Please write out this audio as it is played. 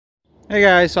Hey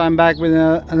guys, so I'm back with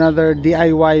another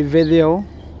DIY video.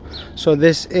 So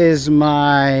this is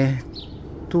my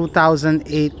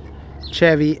 2008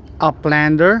 Chevy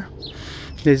Uplander.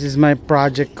 This is my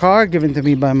project car given to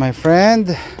me by my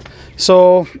friend.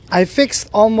 So I fixed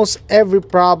almost every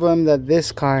problem that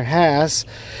this car has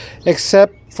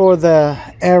except for the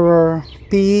error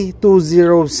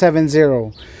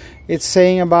P2070. It's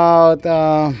saying about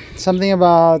something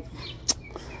about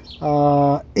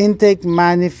intake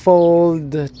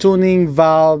manifold tuning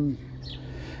valve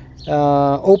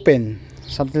open,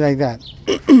 something like that.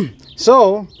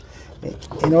 So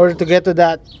in order to get to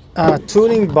that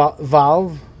tuning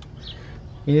valve,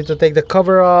 you need to take the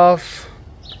cover off.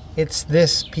 It's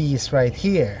this piece right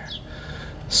here.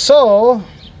 So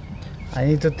I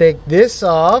need to take this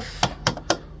off,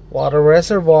 water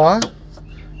reservoir.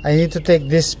 I need to take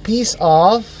this piece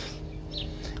off,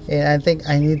 and I think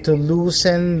I need to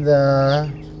loosen the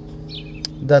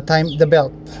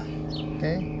belt.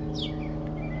 Okay,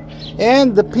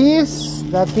 and that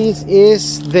piece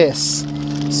is this.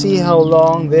 See how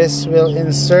long this will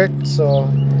insert, so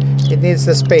it needs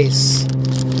the space.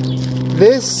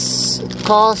 This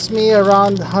cost me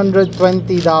around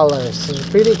 $120. It's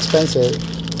pretty expensive,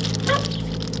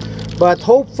 but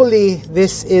hopefully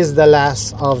this is the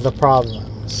last of the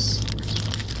problems.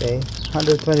 Okay,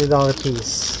 $120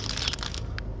 piece.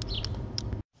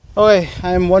 Okay,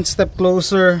 I'm one step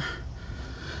closer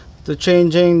to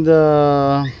changing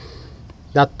that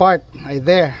part right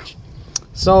there.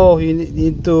 So you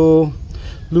need to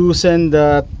loosen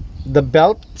the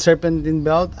belt, serpentine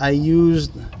belt. I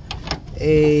used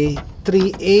a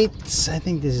 3/8, I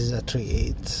think this is a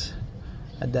 3/8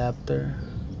 adapter,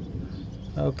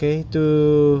 okay,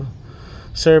 to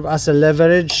serve as a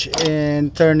leverage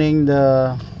in turning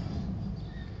the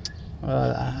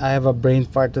I have a brain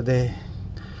fart today.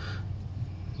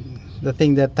 The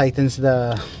thing that tightens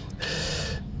the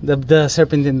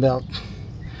serpentine belt.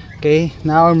 Okay,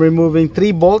 now I'm removing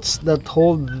 3 bolts that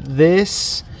hold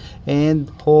this and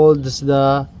holds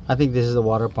the, I think this is the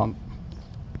water pump.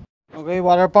 Okay,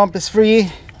 water pump is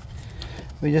free.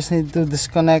 We just need to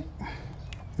disconnect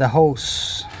the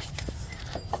hose,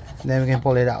 then we can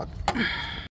pull it out.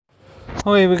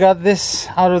 Okay, we got this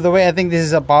out of the way. I think this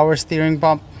is a power steering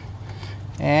pump,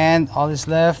 and all that's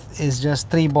left is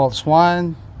just 3 bolts,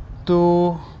 1,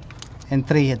 2, and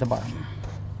 3 at the bottom.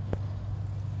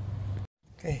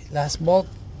 Okay, last bolt.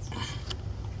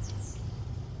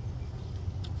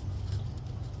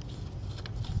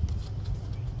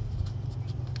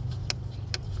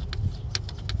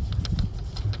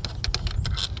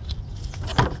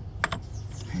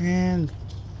 And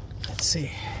let's see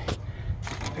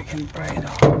if we can pry it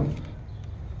off.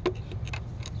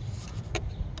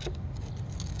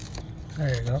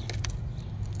 There you go.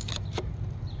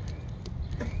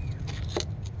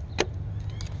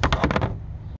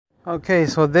 Okay,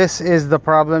 so this is the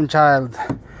problem child.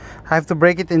 I have to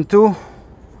break it in 2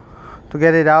 to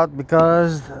get it out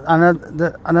because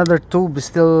another tube is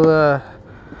still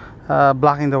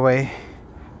blocking the way.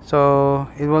 So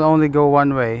it will only go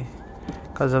one way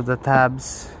because of the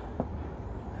tabs.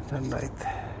 Turn right.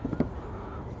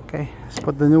 Okay, let's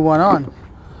put the new one on.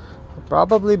 I'll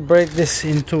probably break this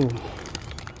into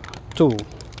 2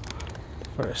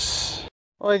 first.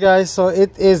 Okay guys, so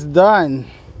it is done.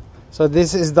 So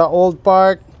this is the old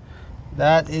part,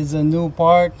 that is a new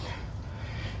part.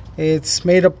 It's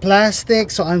made of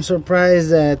plastic, so I'm surprised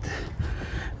that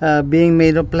being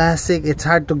made of plastic, it's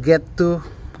hard to get to.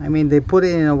 I mean, they put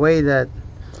it in a way that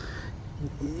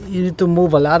you need to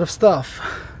move a lot of stuff.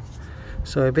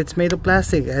 So if it's made of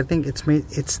plastic, I think it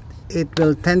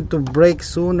will tend to break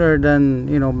sooner than,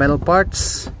 you know, metal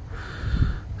parts.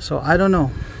 So I don't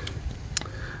know.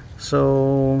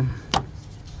 So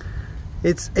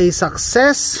it's a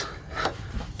success.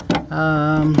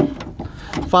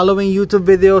 Following YouTube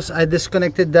videos, I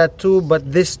disconnected that tube,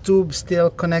 but this tube still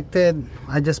connected.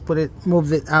 I just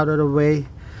moved it out of the way.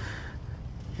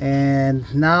 And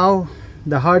now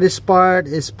the hardest part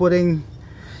is putting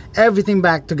everything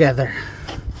back together.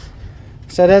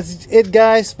 So that's it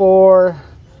guys for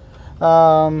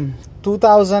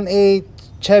 2008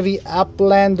 Chevy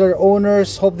Uplander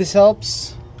owners. Hope this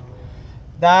helps.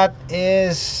 That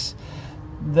is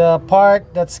the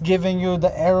part that's giving you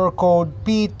the error code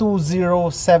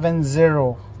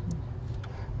P2070.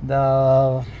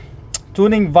 The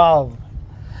tuning valve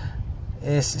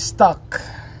is stuck,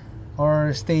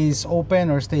 or stays open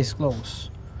or stays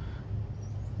closed.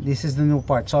 This is the new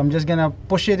part, so I'm just gonna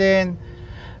push it in,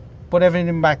 put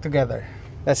everything back together.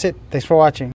 That's it. Thanks for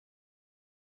watching.